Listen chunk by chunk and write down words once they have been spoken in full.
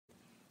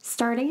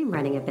Starting and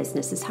running a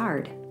business is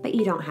hard, but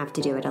you don't have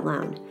to do it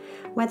alone.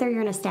 Whether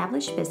you're an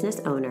established business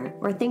owner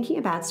or thinking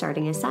about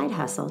starting a side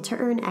hustle to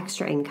earn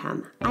extra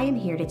income, I am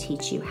here to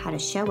teach you how to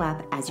show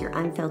up as your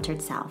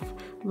unfiltered self,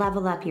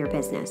 level up your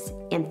business,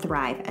 and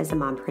thrive as a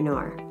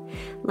mompreneur.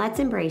 Let's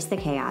embrace the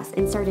chaos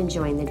and start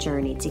enjoying the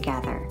journey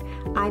together.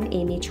 I'm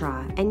Amy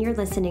Traw, and you're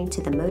listening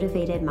to the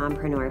Motivated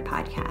Mompreneur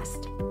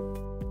Podcast.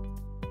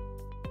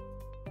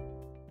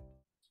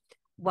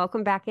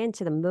 Welcome back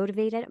into the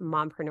Motivated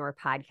Mompreneur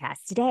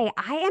Podcast. Today,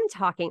 I am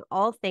talking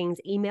all things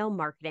email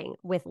marketing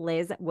with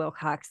Liz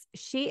Wilcox.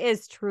 She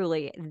is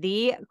truly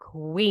the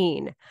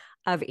queen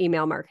of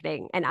email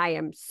marketing. And I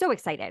am so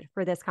excited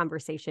for this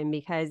conversation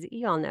because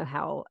you all know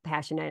how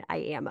passionate I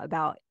am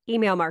about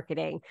email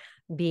marketing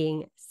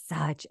being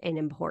such an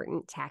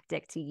important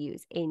tactic to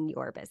use in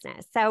your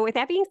business. So with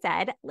that being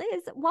said,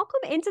 Liz,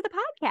 welcome into the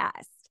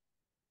podcast.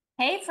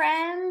 Hey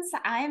friends,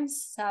 I'm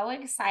so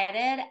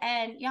excited.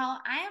 And y'all,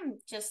 I am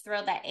just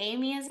thrilled that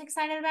Amy is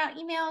excited about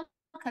email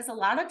because a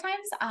lot of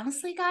times,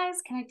 honestly, guys,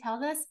 can I tell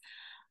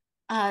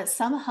this?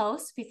 Some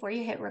hosts, before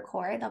you hit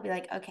record, they'll be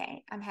like,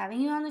 okay, I'm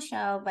having you on the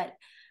show, but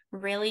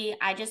really,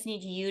 I just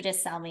need you to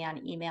sell me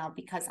on email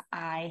because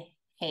I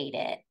hate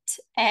it.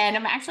 And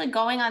I'm actually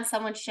going on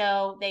someone's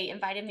show. They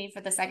invited me for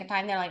the second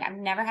time. They're like, I've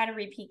never had a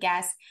repeat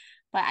guest,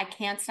 but I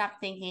can't stop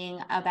thinking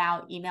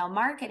about email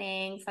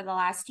marketing for the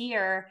last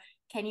year.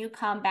 Can you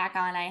come back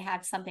on? I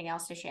have something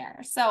else to share.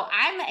 So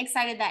I'm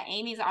excited that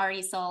Amy's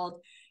already sold.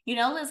 You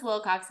know, Liz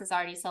Wilcox has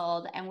already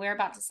sold, and we're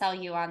about to sell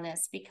you on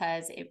this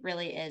because it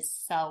really is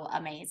so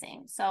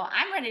amazing. So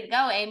I'm ready to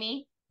go,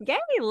 Amy. Yay,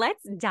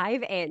 let's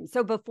dive in.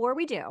 So before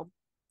we do,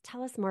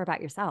 tell us more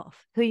about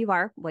yourself, who you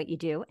are, what you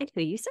do, and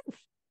who you serve.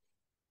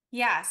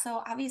 Yeah,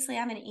 so obviously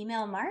I'm an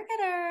email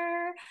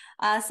marketer.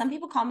 Some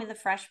people call me the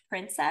fresh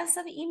princess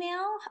of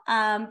email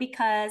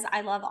because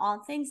I love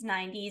all things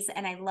 90s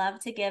and I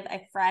love to give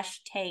a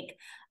fresh take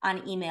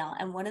on email.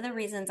 And one of the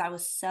reasons I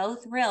was so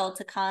thrilled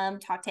to come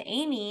talk to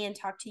Amy and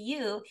talk to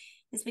you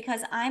is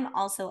because I'm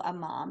also a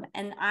mom.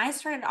 And I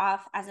started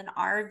off as an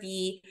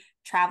RV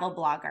travel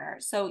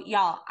blogger. So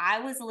y'all, I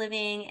was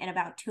living in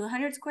about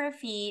 200 square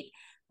feet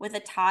with a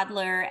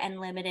toddler and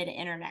limited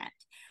internet.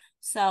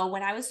 So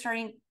when I was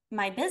starting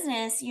my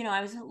business, you know,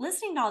 I was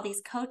listening to all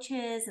these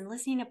coaches and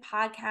listening to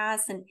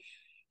podcasts and,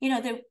 you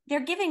know, they're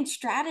giving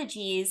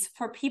strategies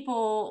for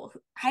people.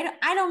 I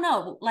don't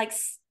know, like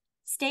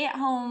stay at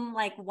home,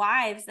 like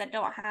wives that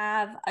don't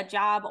have a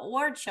job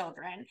or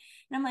children. And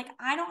I'm like,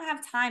 I don't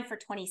have time for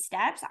 20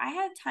 steps. I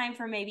have time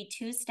for maybe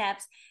 2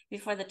 steps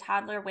before the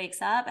toddler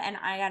wakes up and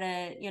I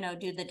gotta, you know,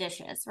 do the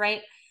dishes.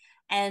 Right.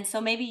 And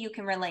so maybe you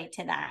can relate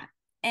to that.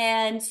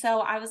 And so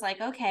I was like,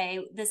 okay,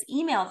 this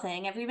email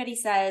thing, everybody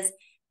says,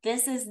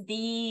 this is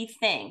the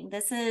thing.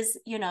 This is,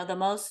 you know, the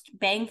most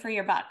bang for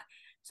your buck.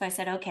 So I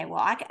said, okay,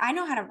 well, I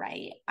know how to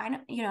write. I know,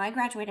 you know, I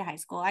graduated high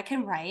school. I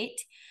can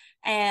write.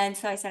 And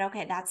so I said,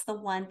 okay, that's the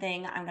one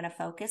thing I'm going to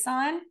focus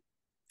on.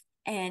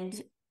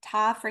 And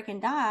ta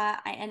freaking da,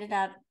 I ended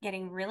up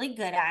getting really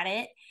good at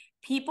it.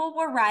 People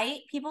were right.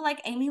 People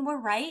like Amy were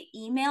right.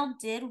 Email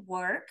did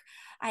work.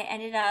 I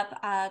ended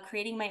up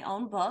creating my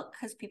own book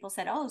because people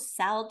said, oh,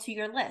 sell to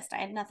your list. I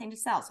had nothing to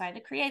sell. So I had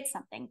to create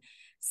something.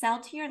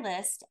 Sell to your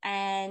list.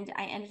 And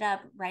I ended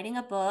up writing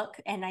a book.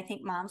 And I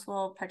think moms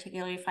will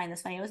particularly find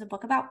this funny. It was a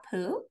book about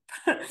poop.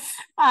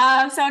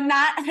 So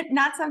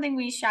not something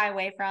we shy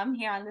away from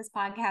here on this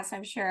podcast,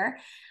 I'm sure.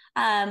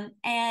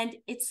 And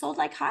it sold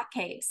like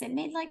hotcakes. It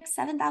made like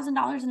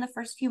 $7,000 in the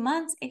first few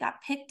months. It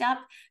got picked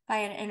up by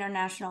an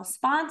international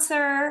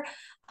sponsor.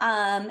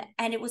 And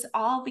it was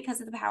all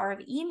because of the power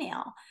of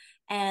email.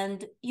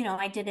 And, you know,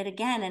 I did it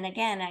again and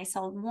again. I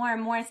sold more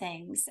and more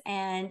things.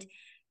 And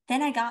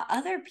then I got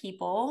other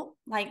people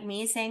like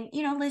me saying,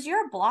 you know, Liz,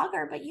 you're a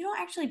blogger, but you don't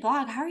actually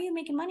blog. How are you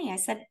making money? I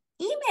said,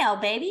 email,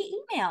 baby,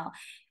 email.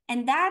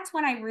 And that's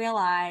when I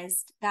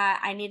realized that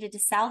I needed to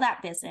sell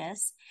that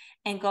business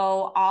and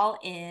go all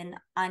in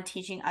on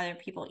teaching other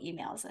people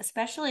emails,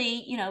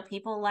 especially, you know,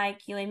 people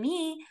like you and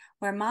me,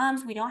 where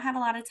moms, we don't have a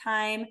lot of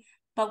time,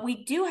 but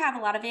we do have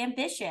a lot of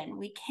ambition.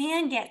 We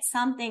can get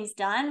some things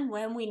done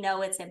when we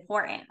know it's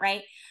important,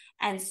 right?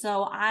 And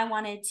so I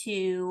wanted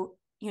to,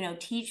 you know,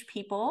 teach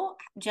people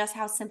just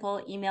how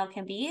simple email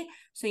can be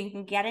so you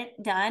can get it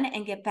done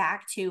and get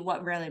back to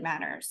what really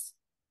matters.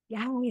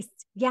 Yes,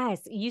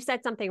 yes. You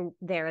said something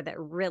there that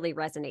really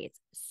resonates.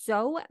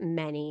 So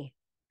many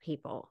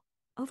people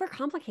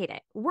overcomplicate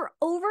it. We're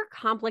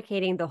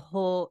overcomplicating the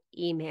whole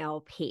email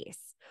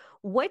piece.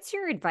 What's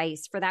your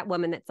advice for that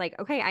woman that's like,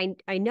 okay,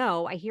 I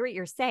know, I hear what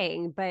you're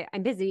saying, but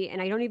I'm busy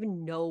and I don't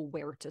even know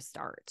where to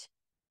start?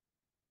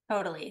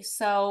 Totally.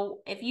 So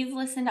if you've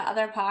listened to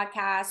other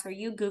podcasts or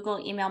you Google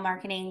email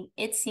marketing,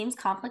 it seems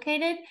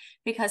complicated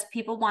because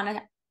people want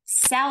to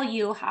sell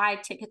you high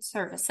ticket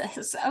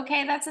services.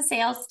 Okay, that's a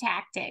sales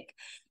tactic.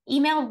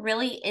 Email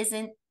really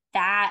isn't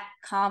that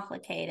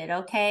complicated.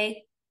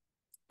 Okay.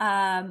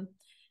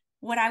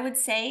 What I would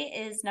say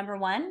is number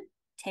one,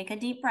 take a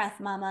deep breath,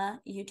 mama.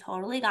 You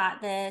totally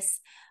got this.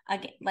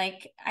 Again,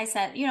 like I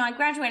said, I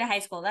graduated high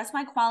school. That's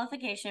my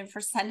qualification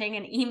for sending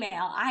an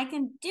email. I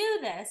can do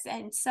this,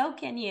 and so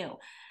can you.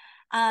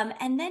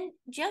 And then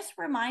just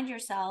remind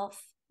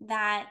yourself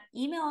that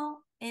email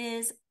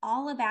is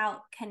all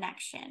about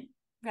connection,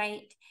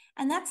 right?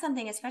 And that's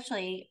something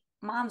especially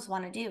moms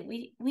want to do.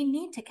 We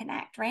need to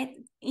connect, right?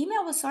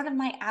 Email was sort of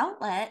my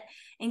outlet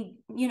and,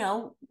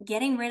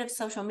 getting rid of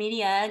social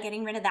media,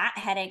 getting rid of that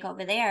headache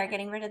over there,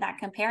 getting rid of that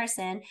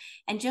comparison,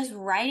 and just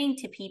writing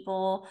to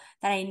people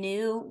that I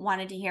knew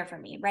wanted to hear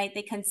from me, right?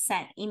 They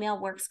consent.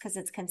 Email works because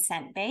it's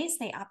consent based.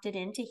 They opted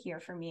in to hear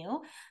from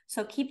you.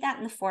 So keep that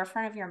in the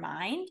forefront of your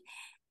mind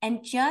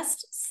and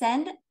just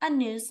send a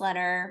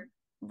newsletter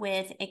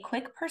with a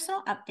quick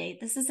personal update.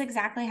 This is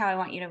exactly how I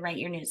want you to write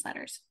your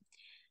newsletters.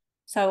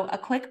 So a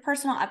quick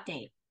personal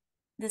update.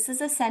 This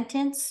is a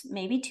sentence,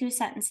 maybe 2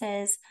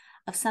 sentences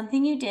of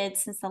something you did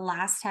since the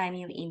last time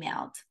you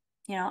emailed.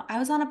 I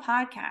was on a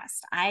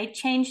podcast. I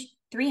changed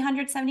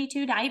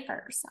 372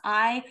 diapers.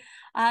 I,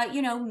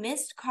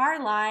 missed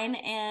car line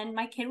and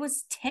my kid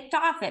was ticked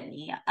off at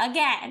me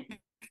again.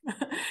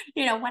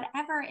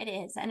 Whatever it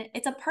is. And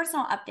it's a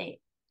personal update.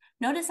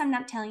 Notice I'm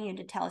not telling you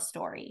to tell a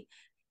story.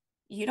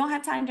 You don't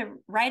have time to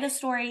write a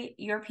story.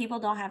 Your people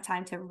don't have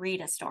time to read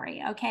a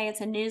story. Okay.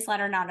 It's a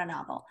newsletter, not a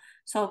novel.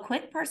 So a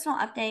quick personal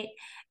update,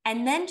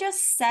 and then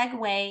just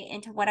segue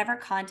into whatever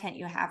content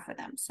you have for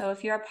them. So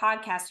if you're a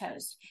podcast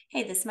host,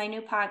 hey, this is my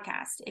new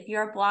podcast. If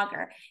you're a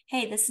blogger,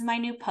 hey, this is my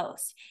new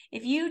post.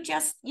 If you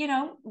just,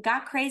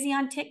 got crazy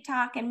on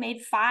TikTok and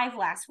made 5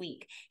 last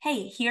week,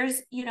 hey,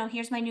 here's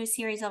my new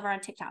series over on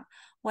TikTok.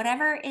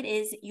 Whatever it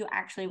is you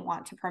actually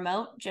want to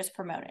promote, just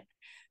promote it.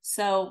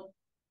 So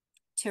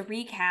to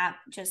recap,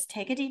 just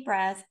take a deep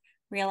breath,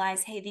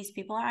 realize, hey, these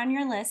people are on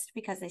your list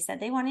because they said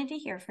they wanted to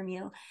hear from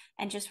you,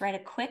 and just write a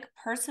quick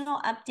personal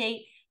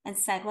update and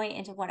segue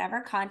into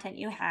whatever content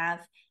you have,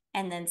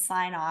 and then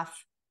sign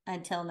off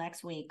until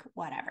next week,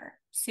 whatever.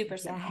 Super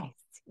simple.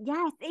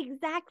 Yes,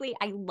 exactly.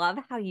 I love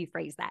how you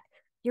phrase that.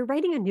 You're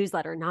writing a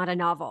newsletter, not a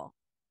novel,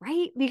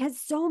 right? Because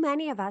so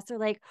many of us are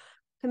like,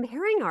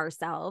 comparing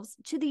ourselves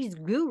to these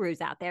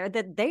gurus out there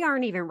that they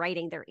aren't even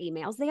writing their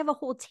emails. They have a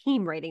whole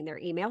team writing their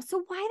emails.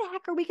 So why the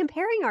heck are we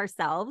comparing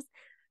ourselves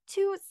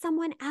to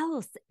someone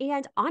else?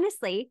 And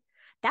honestly,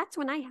 that's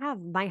when I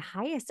have my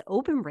highest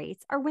open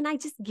rates, or when I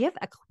just give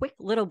a quick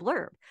little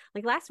blurb.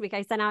 Like last week,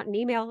 I sent out an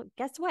email.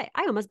 Guess what?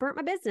 I almost burnt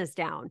my business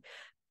down.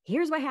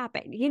 Here's what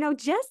happened.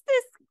 Just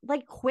this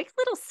like quick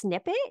little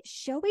snippet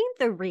showing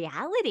the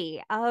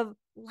reality of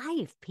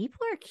life. People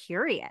are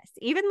curious.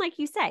 Even like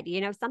you said,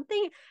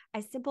 something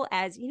as simple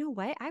as,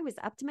 what? I was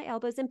up to my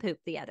elbows in poop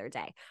the other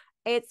day.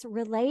 It's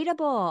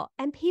relatable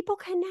and people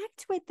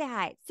connect with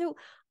that. So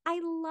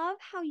I love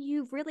how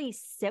you've really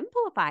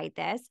simplified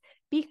this,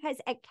 because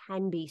it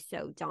can be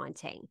so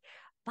daunting.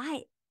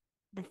 But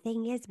the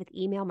thing is, with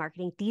email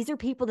marketing, these are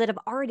people that have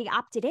already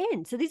opted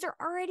in. So these are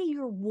already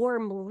your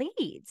warm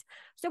leads.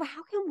 So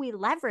how can we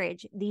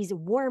leverage these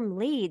warm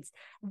leads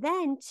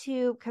then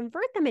to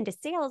convert them into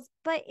sales,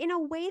 but in a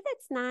way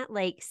that's not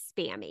like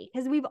spammy?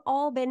 Because we've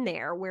all been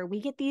there where we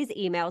get these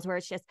emails where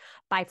it's just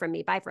buy from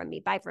me, buy from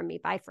me, buy from me,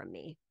 buy from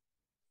me.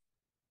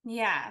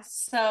 Yeah.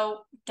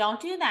 So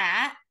don't do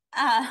that.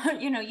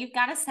 You've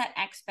got to set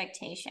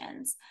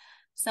expectations.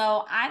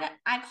 So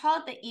I call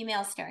it the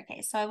email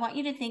staircase. So I want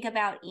you to think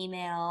about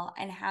email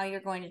and how you're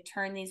going to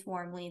turn these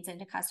warm leads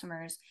into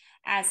customers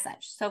as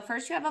such. So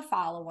first you have a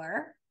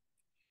follower,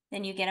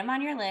 then you get them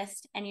on your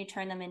list and you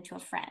turn them into a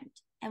friend.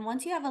 And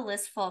once you have a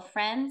list full of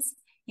friends,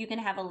 you can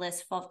have a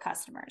list full of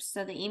customers.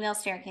 So the email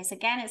staircase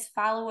again is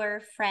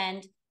follower,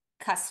 friend,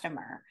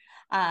 customer.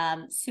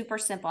 Super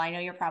simple. I know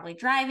you're probably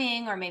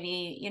driving or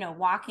maybe,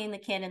 walking the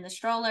kid in the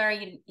stroller.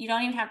 You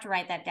don't even have to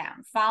write that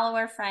down.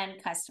 Follower, friend,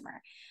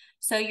 customer.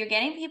 So you're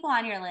getting people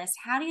on your list.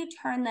 How do you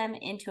turn them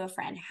into a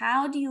friend?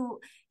 How do you,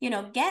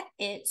 get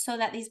it so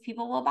that these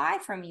people will buy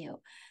from you?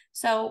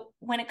 So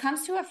when it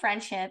comes to a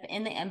friendship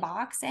in the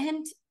inbox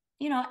and,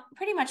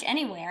 pretty much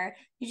anywhere,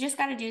 you just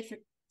got to do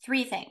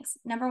 3 things.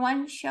 Number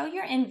 1, show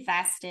you're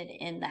invested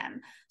in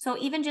them. So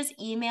even just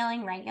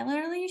emailing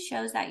regularly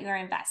shows that you're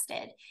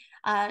invested.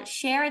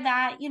 Share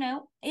that,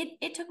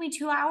 it took me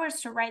 2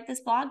 hours to write this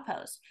blog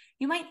post.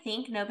 You might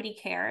think nobody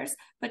cares,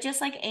 but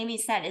just like Amy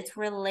said, it's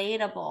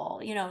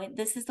relatable.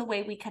 This is the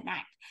way we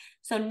connect.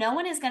 So no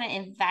one is going to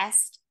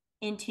invest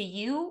into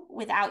you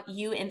without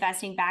you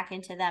investing back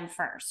into them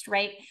first,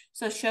 right?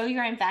 So show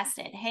you're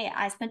invested. Hey,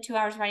 I spent 2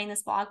 hours writing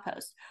this blog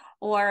post.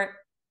 Or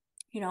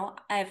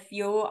if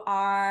you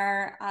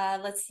are,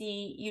 let's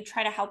see, you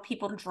try to help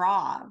people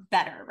draw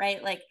better,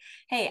 right? Like,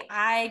 hey,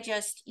 I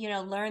just,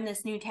 learned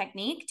this new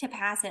technique to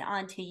pass it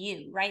on to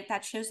you, right?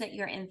 That shows that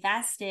you're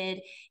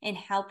invested in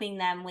helping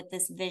them with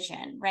this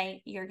vision,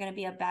 right? You're going to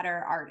be a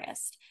better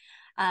artist.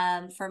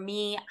 For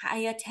me, I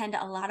attend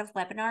a lot of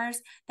webinars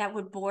that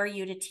would bore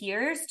you to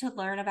tears to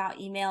learn about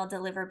email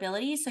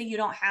deliverability. So you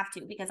don't have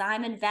to, because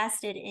I'm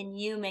invested in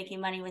you making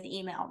money with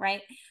email,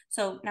 right?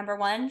 So number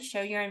one,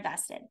 show you're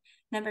invested.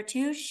 Number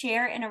two,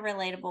 share in a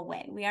relatable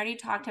way. We already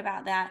talked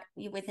about that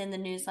within the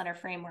newsletter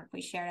framework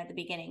we shared at the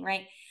beginning,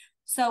 right?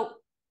 So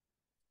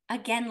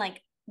again,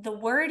 like the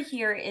word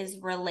here is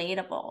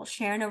relatable,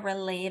 share in a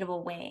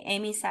relatable way.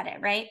 Amy said it,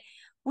 right?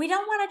 We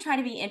don't want to try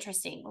to be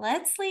interesting.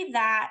 Let's leave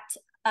that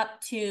up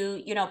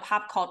to,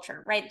 pop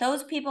culture, right?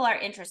 Those people are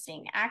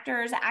interesting.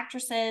 Actors,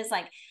 actresses,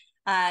 like,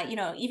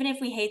 even if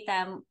we hate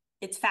them,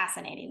 it's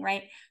fascinating,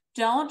 right?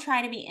 Don't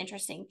try to be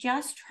interesting.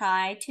 Just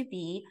try to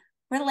be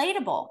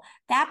relatable.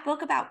 That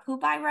book about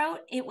poop I wrote,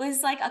 it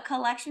was like a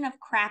collection of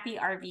crappy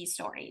RV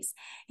stories.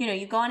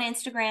 You go on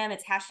Instagram,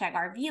 it's hashtag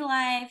RV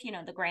life,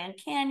 the Grand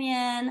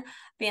Canyon,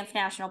 Banff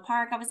National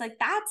Park. I was like,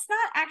 that's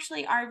not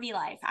actually RV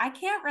life. I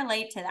can't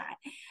relate to that.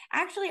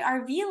 Actually,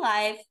 RV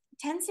life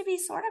tends to be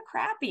sort of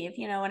crappy, if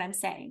you know what I'm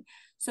saying.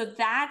 So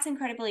that's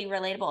incredibly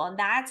relatable. And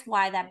that's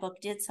why that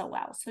book did so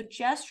well. So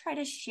just try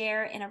to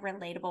share in a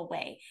relatable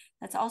way.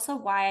 That's also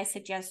why I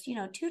suggest,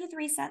 2 to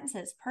 3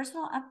 sentences,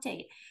 personal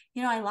update.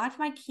 I locked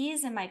my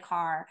keys in my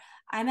car.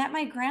 I'm at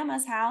my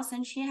grandma's house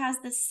and she has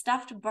this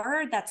stuffed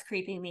bird that's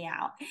creeping me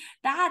out.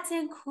 That's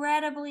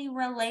incredibly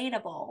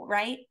relatable,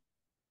 right?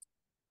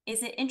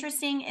 Is it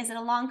interesting? Is it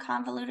a long,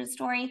 convoluted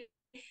story?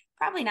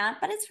 Probably not,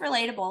 but it's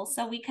relatable,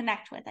 so we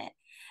connect with it.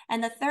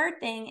 And the third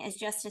thing is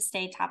just to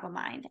stay top of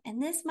mind.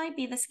 And this might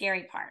be the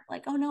scary part.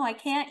 Like, oh no, I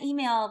can't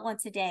email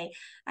once a day.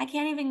 I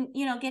can't even,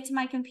 get to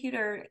my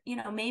computer,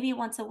 maybe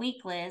once a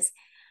week, Liz.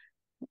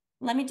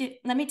 Let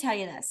me tell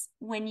you this.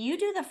 When you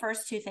do the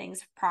first two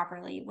things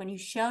properly, when you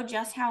show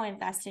just how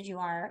invested you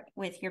are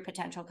with your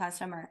potential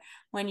customer,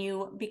 when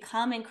you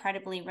become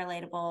incredibly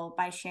relatable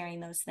by sharing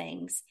those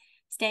things,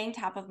 staying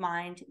top of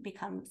mind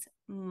becomes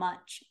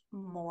much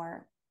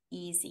more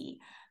easy.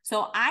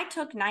 So I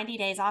took 90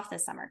 days off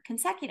this summer,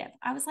 consecutive.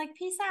 I was like,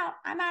 peace out,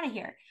 I'm out of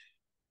here.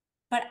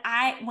 But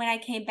when I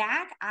came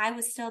back, I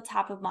was still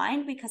top of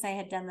mind because I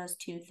had done those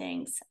two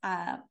things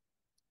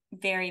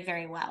very,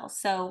 very well.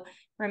 So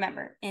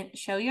remember,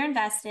 show you're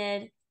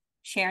invested,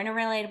 share in a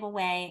relatable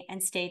way,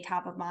 and stay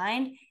top of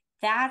mind.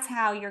 That's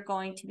how you're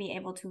going to be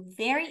able to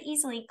very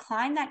easily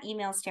climb that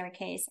email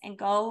staircase and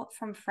go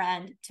from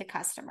friend to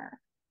customer.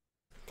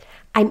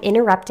 I'm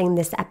interrupting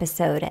this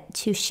episode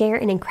to share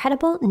an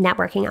incredible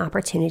networking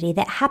opportunity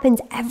that happens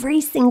every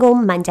single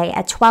Monday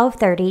at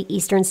 12:30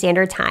 Eastern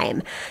Standard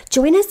Time.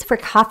 Join us for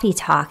coffee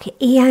talk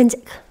and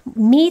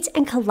meet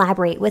and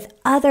collaborate with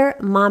other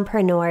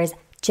mompreneurs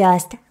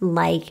just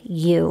like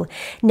you.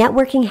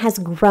 Networking has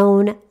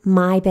grown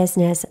my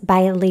business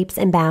by leaps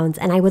and bounds,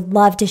 and I would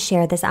love to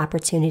share this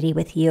opportunity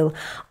with you.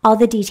 All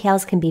the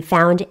details can be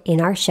found in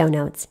our show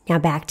notes. Now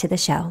back to the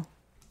show.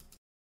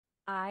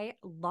 I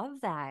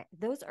love that.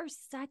 Those are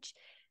such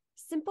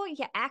simple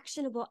yet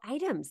actionable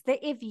items that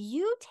if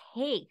you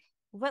take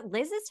what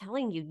Liz is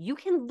telling you, you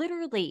can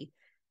literally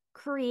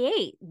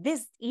create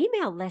this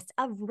email list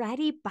of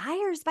ready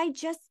buyers by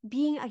just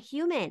being a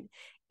human.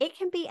 It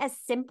can be as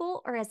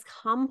simple or as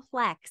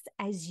complex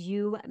as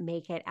you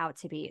make it out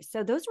to be.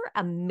 So those were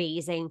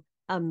amazing,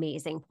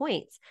 amazing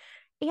points.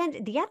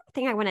 And the other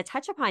thing I want to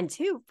touch upon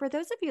too, for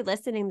those of you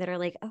listening that are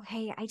like,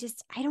 okay,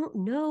 I don't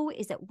know,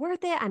 is it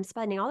worth it? I'm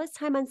spending all this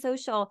time on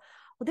social.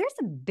 Well, there's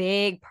a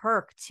big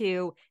perk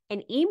to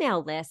an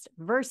email list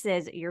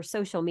versus your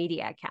social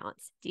media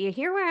accounts. Do you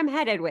hear where I'm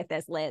headed with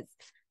this, Liz?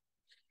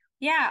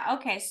 Yeah.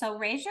 Okay. So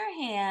raise your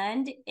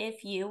hand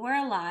if you were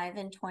alive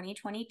in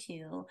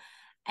 2022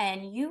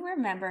 and you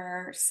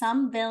remember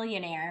some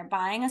billionaire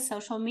buying a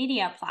social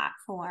media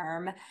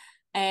platform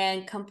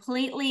and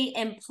completely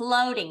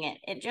imploding it.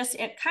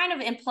 It kind of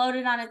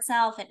imploded on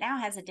itself. It now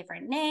has a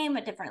different name,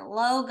 a different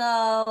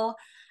logo,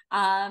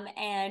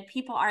 and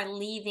people are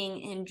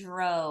leaving in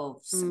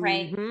droves,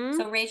 right?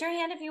 So raise your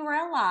hand if you were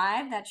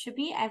alive. That should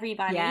be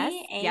everybody. Yes.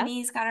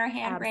 Amy's got her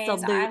hand raised.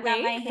 I've got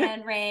my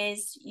hand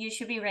raised. You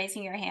should be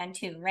raising your hand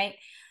too, right?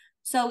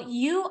 So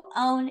you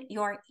own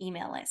your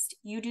email list.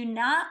 You do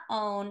not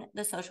own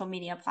the social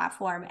media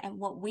platform. And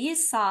what we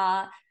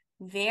saw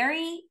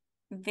very,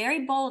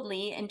 very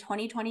boldly in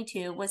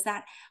 2022 was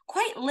that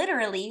quite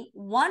literally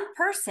one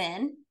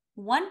person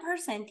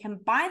can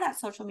buy that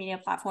social media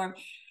platform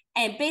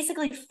and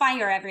basically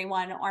fire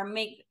everyone or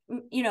make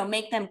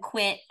them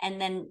quit. And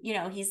then,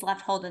 he's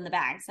left holding the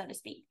bag, so to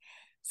speak.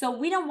 So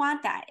we don't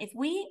want that. If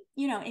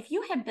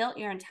you had built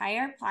your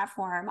entire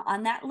platform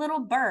on that little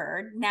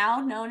bird, now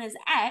known as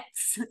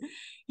X,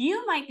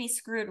 you might be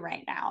screwed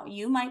right now.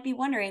 You might be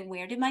wondering,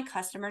 where did my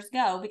customers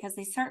go? Because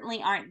they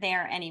certainly aren't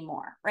there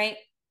anymore, right?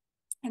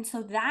 And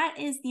so that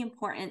is the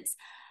importance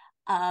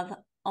of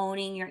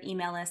owning your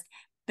email list,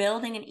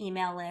 building an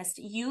email list,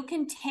 you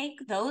can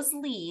take those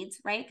leads,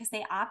 right? Because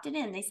they opted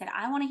in. They said,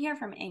 I want to hear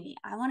from Amy.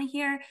 I want to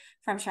hear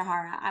from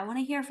Shahara. I want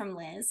to hear from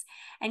Liz.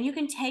 And you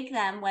can take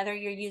them, whether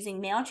you're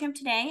using MailChimp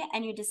today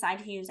and you decide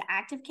to use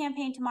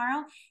ActiveCampaign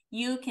tomorrow,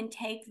 you can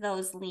take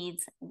those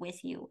leads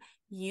with you.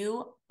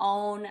 You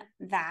own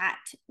that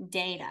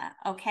data,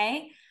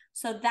 okay?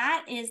 So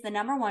that is the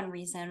number one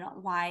reason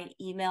why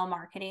email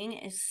marketing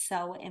is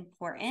so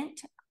important.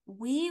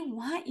 We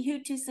want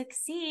you to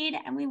succeed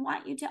and we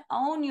want you to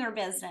own your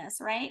business,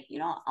 right? You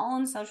don't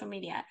own social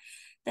media.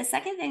 The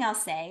second thing I'll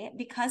say,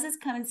 because it's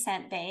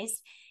consent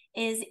based,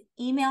 is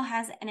email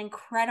has an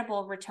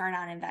incredible return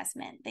on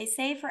investment. They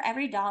say for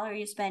every dollar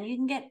you spend, you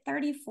can get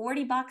 30,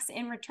 40 bucks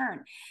in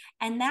return.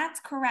 And that's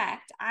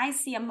correct. I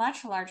see a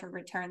much larger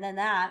return than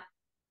that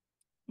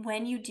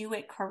when you do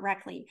it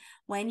correctly,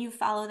 when you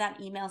follow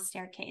that email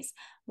staircase,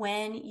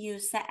 when you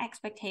set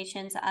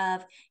expectations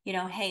of,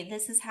 hey,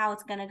 this is how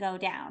it's going to go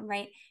down,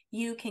 right?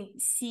 You can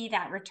see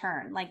that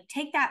return. Like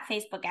take that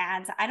Facebook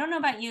ads. I don't know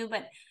about you,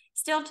 but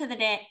still to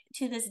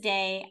this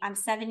day, I'm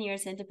 7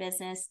 years into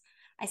business.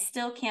 I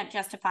still can't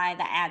justify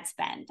the ad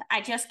spend. I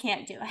just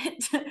can't do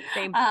it.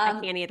 Same. I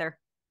can't either.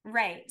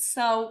 Right.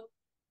 So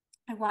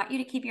I want you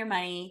to keep your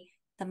money.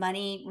 The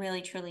money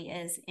really, truly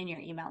is in your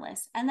email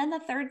list. And then the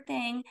third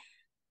thing,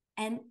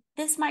 and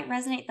this might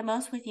resonate the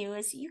most with you,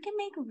 is you can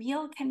make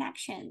real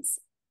connections.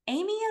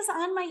 Amy is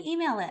on my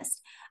email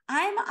list.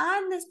 I'm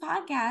on this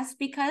podcast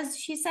because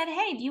she said,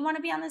 hey, do you want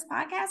to be on this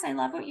podcast? I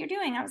love what you're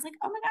doing. I was like,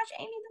 oh my gosh,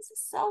 Amy, this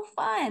is so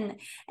fun.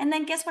 And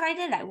then guess what I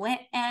did? I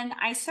went and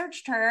I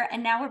searched her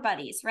and now we're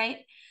buddies, right?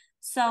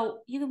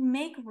 So you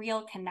make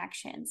real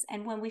connections.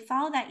 And when we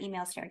follow that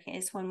email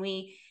staircase, when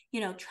we,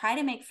 try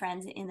to make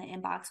friends in the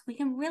inbox, we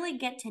can really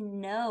get to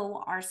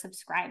know our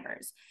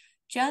subscribers.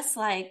 Just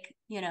like,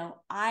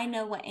 I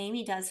know what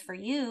Amy does for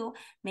you.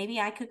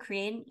 Maybe I could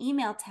create an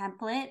email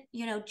template,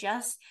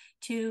 just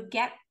to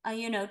get,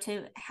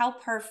 to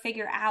help her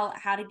figure out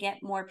how to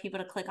get more people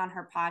to click on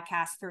her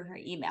podcast through her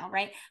email,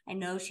 right? I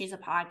know she's a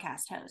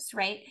podcast host,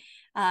 right?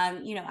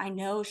 I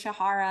know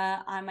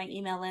Shahara on my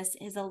email list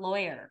is a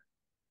lawyer.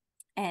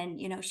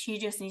 And, she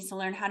just needs to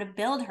learn how to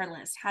build her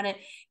list, how to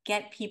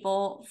get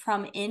people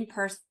from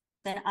in-person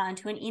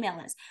onto an email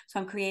list. So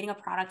I'm creating a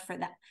product for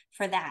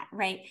that,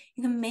 right?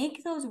 You can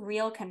make those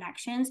real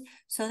connections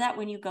so that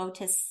when you go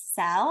to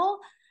sell,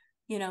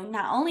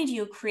 not only do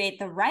you create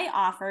the right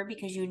offer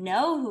because you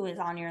know who is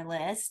on your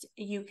list,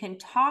 you can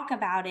talk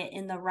about it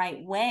in the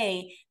right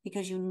way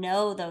because you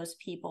know those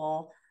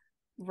people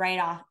right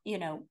off, you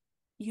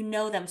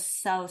know them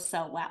so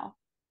well.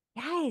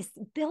 Yes,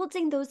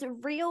 building those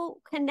real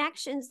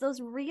connections,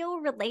 those real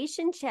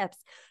relationships.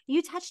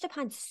 You touched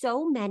upon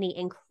so many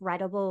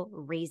incredible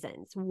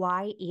reasons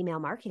why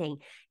email marketing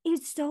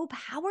is so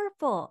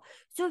powerful.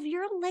 So if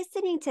you're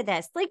listening to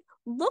this,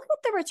 look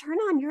at the return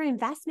on your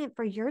investment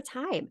for your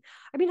time.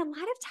 I mean, a lot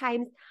of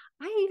times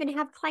I even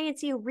have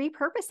clients,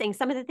 repurposing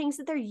some of the things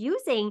that they're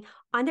using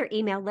on their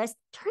email list.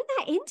 Turn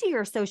that into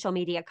your social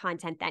media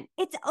content then.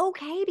 It's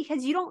okay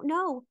because you don't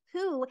know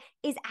who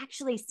is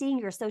actually seeing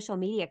your social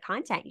media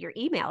content, your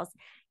emails.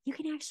 You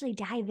can actually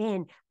dive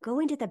in, go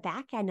into the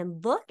back end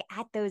and look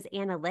at those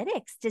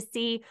analytics to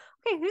see,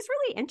 okay, who's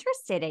really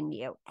interested in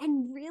you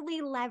and really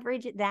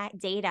leverage that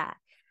data.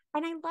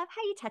 And I love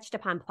how you touched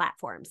upon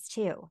platforms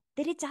too,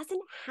 that it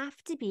doesn't have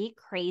to be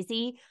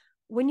crazy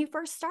when you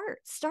first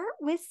start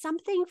with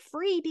something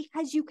free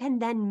because you can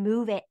then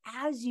move it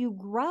as you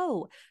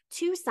grow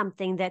to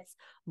something that's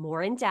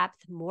more in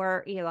depth,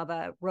 more, of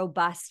a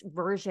robust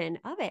version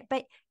of it.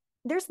 But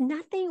there's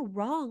nothing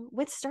wrong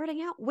with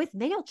starting out with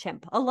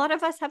MailChimp. A lot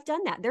of us have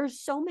done that.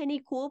 There's so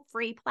many cool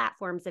free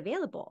platforms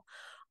available.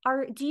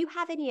 Do you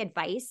have any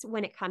advice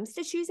when it comes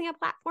to choosing a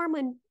platform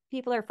when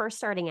people are first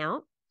starting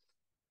out?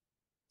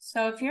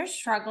 So if you're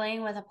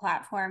struggling with a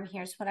platform,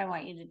 here's what I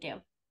want you to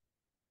do.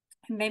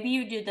 Maybe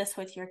you do this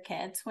with your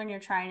kids when you're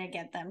trying to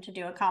get them to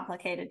do a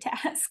complicated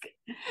task.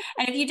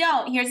 And if you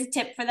don't, here's a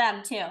tip for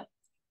them too.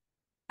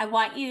 I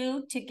want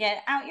you to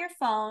get out your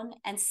phone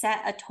and set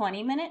a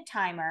 20-minute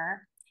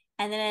timer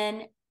and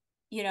then,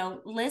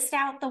 list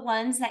out the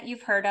ones that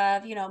you've heard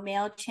of,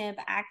 MailChimp,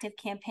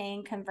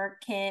 ActiveCampaign,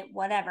 ConvertKit,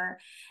 whatever.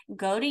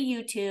 Go to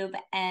YouTube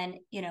and,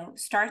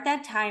 start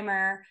that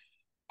timer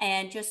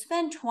and just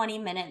spend 20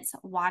 minutes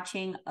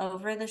watching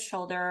over the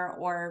shoulder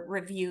or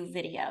review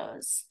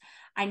videos.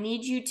 I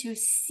need you to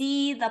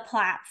see the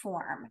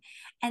platform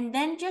and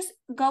then just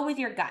go with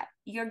your gut.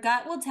 Your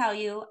gut will tell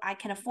you, I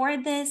can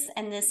afford this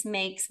and this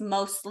makes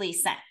mostly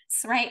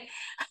sense, right?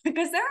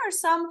 Because there are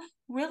some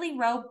really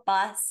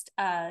robust,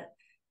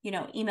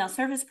 email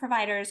service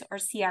providers or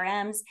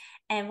CRMs.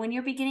 And when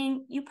you're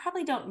beginning, you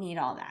probably don't need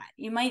all that.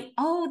 You might,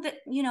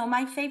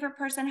 my favorite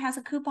person has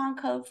a coupon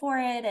code for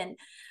it. And,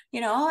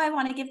 I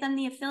want to give them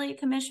the affiliate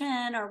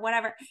commission or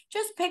whatever.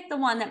 Just pick the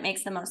one that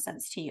makes the most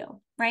sense to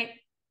you, right?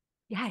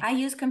 Yes. I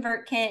use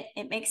ConvertKit.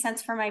 It makes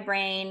sense for my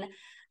brain.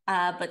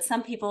 But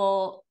some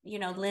people,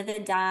 live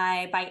and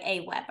die by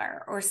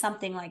Aweber or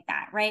something like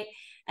that, right?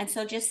 And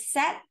so just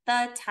set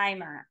the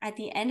timer. At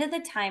the end of the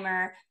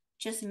timer,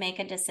 just make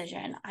a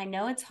decision. I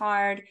know it's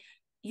hard.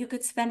 You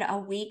could spend a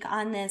week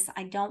on this.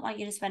 I don't want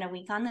you to spend a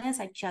week on this.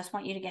 I just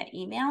want you to get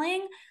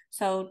emailing.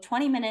 So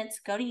 20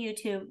 minutes, go to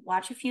YouTube,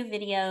 watch a few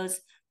videos,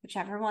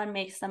 whichever one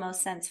makes the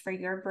most sense for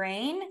your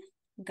brain,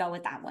 go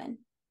with that one.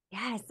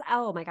 Yes.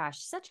 Oh my gosh,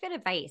 such good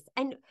advice.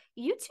 And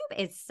YouTube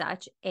is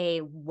such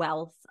a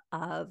wealth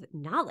of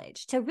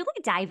knowledge to really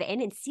dive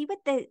in and see what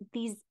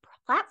these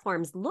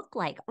platforms look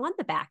like on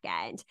the back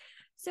end.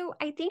 So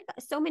I think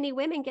so many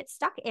women get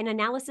stuck in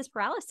analysis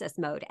paralysis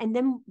mode. And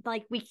then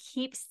like we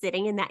keep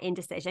sitting in that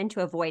indecision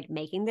to avoid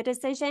making the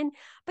decision,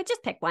 but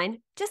just pick one,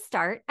 just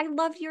start. I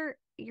love your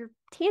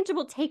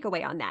tangible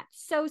takeaway on that.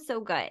 So, so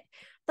good.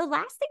 The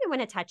last thing I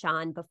want to touch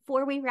on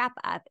before we wrap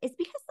up is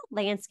because the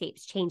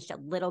landscape's changed a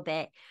little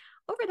bit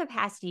over the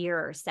past year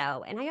or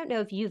so. And I don't know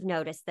if you've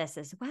noticed this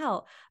as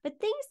well, but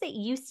things that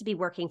used to be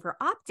working for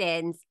opt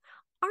ins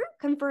aren't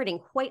converting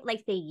quite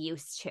like they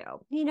used to.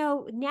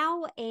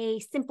 Now a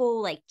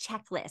simple like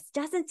checklist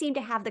doesn't seem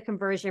to have the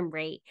conversion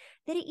rate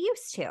that it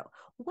used to.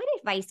 What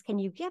advice can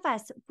you give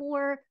us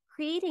for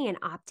creating an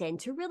opt in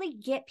to really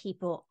get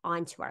people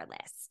onto our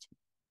list?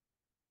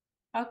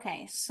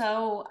 Okay,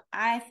 so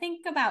I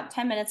think about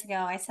 10 minutes ago,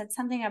 I said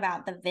something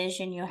about the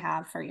vision you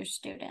have for your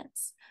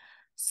students.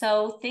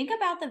 So think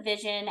about the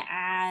vision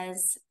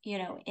as,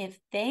 if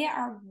they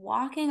are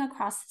walking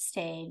across the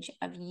stage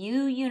of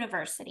U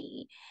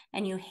University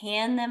and you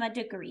hand them a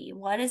degree,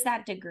 what is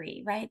that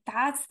degree, right?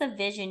 That's the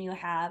vision you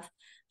have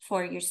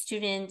for your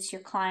students,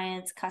 your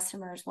clients,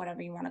 customers,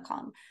 whatever you want to call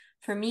them.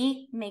 For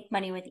me, make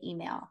money with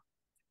email.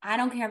 I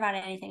don't care about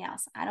anything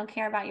else. I don't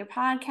care about your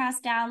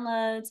podcast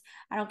downloads.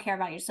 I don't care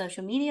about your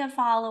social media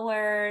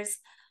followers.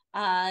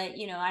 I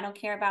don't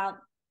care about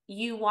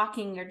you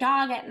walking your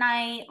dog at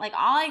night. Like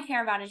all I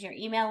care about is your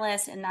email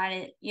list and that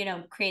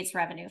it, creates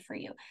revenue for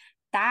you.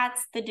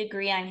 That's the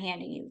degree I'm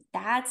handing you.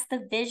 That's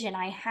the vision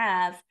I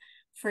have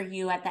for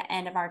you at the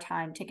end of our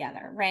time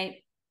together, right?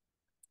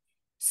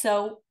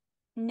 So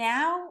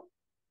now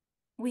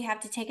we have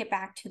to take it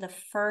back to the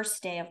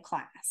first day of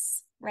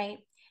class, right?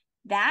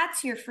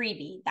 That's your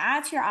freebie.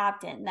 That's your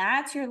opt-in.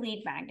 That's your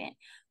lead magnet.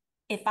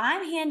 If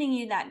I'm handing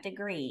you that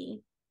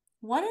degree,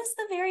 what is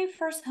the very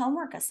first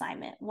homework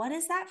assignment? What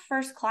does that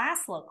first class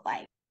look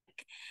like?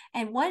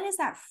 And what is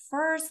that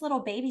first little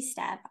baby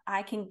step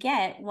I can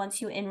get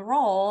once you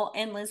enroll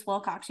in Liz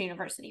Wilcox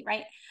University,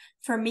 right?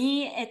 For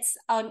me, it's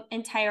an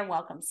entire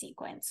welcome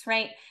sequence,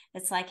 right?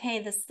 It's like,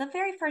 hey, this is the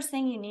very first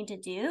thing you need to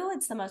do.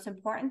 It's the most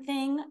important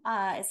thing.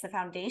 It's the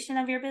foundation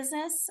of your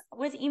business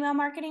with email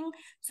marketing.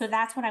 So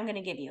that's what I'm going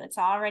to give you. It's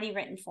already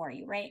written for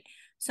you, right?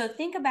 So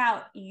think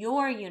about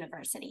your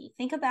university.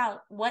 Think about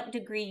what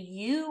degree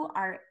you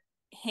are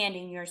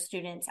handing your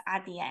students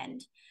at the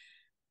end.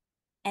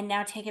 And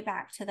now take it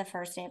back to the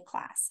first day of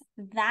class.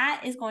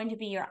 That is going to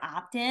be your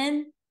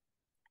opt-in.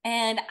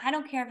 And I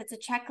don't care if it's a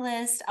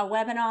checklist, a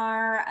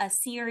webinar, a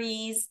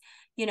series,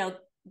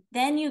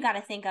 then you got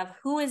to think of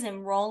who is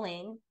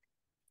enrolling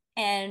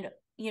and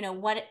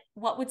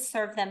what would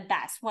serve them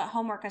best, what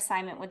homework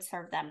assignment would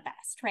serve them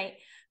best, right?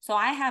 So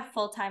I have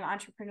full-time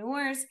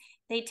entrepreneurs.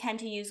 They tend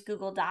to use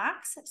Google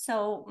Docs.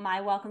 So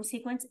my welcome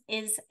sequence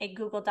is a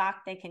Google Doc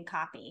they can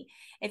copy.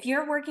 If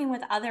you're working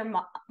with other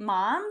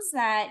moms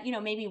that,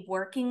 maybe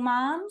working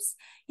moms,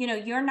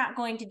 you're not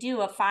going to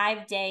do a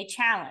 5-day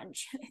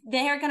challenge.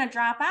 They are going to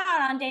drop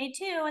out on day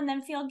 2 and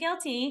then feel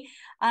guilty,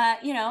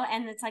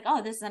 and it's like,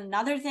 oh, this is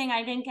another thing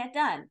I didn't get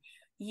done.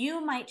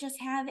 You might just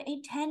have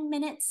a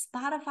 10-minute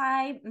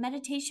Spotify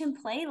meditation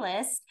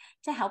playlist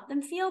to help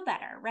them feel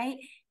better, right?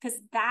 Because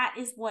that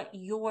is what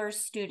your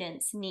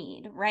students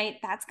need, right?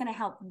 That's going to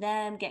help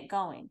them get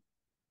going.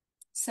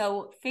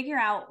 So figure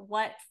out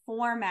what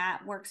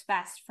format works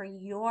best for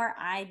your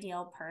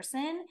ideal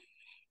person,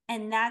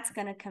 and that's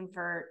going to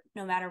convert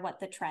no matter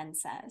what the trend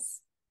says.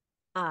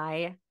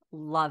 I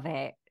love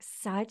it.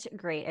 Such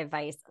great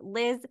advice.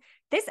 Liz,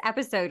 this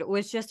episode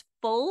was just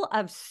full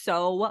of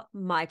so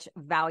much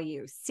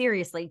value.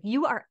 Seriously,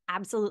 you are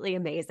absolutely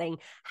amazing.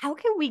 How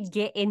can we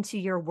get into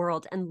your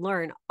world and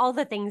learn all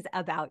the things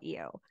about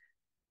you?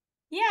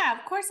 Yeah,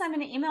 of course, I'm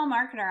an email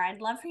marketer.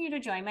 I'd love for you to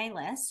join my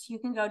list. You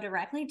can go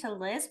directly to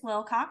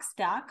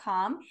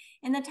lizwilcox.com.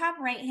 In the top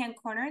right-hand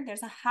corner,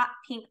 there's a hot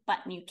pink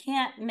button. You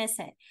can't miss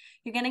it.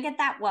 You're going to get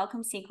that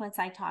welcome sequence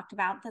I talked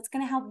about. That's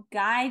going to help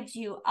guide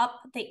you up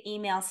the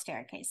email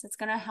staircase. It's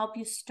going to help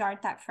you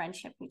start that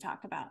friendship we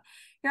talked about.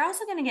 You're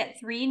also going to get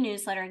 3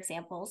 newsletter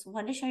examples,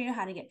 one to show you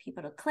how to get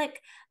people to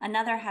click,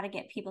 another how to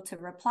get people to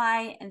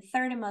reply, and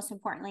third and most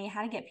importantly,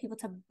 how to get people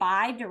to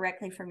buy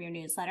directly from your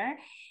newsletter.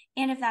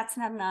 And if that's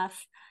not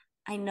enough,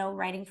 I know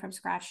writing from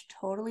scratch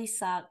totally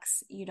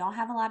sucks. You don't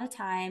have a lot of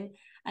time.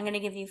 I'm going to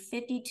give you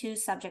 52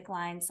 subject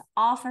lines,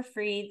 all for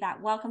free,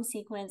 that welcome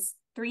sequence,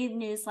 3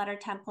 newsletter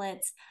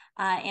templates,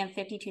 and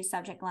 52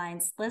 subject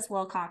lines,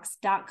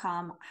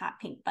 lizwilcox.com, hot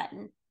pink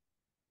button.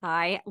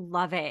 I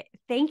love it.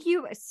 Thank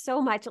you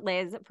so much,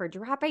 Liz, for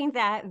dropping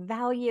that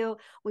value.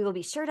 We will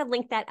be sure to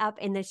link that up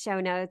in the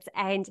show notes.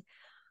 And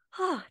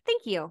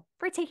thank you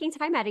for taking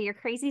time out of your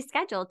crazy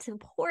schedule to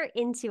pour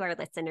into our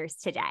listeners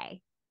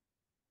today.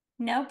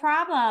 No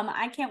problem.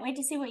 I can't wait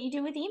to see what you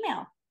do with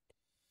email.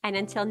 And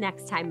until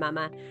next time,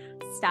 Mama,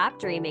 stop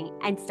dreaming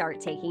and start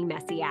taking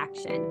messy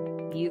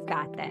action. You've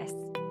got this.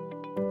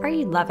 Are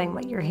you loving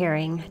what you're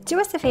hearing?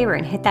 Do us a favor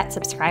and hit that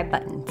subscribe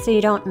button so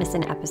you don't miss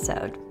an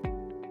episode.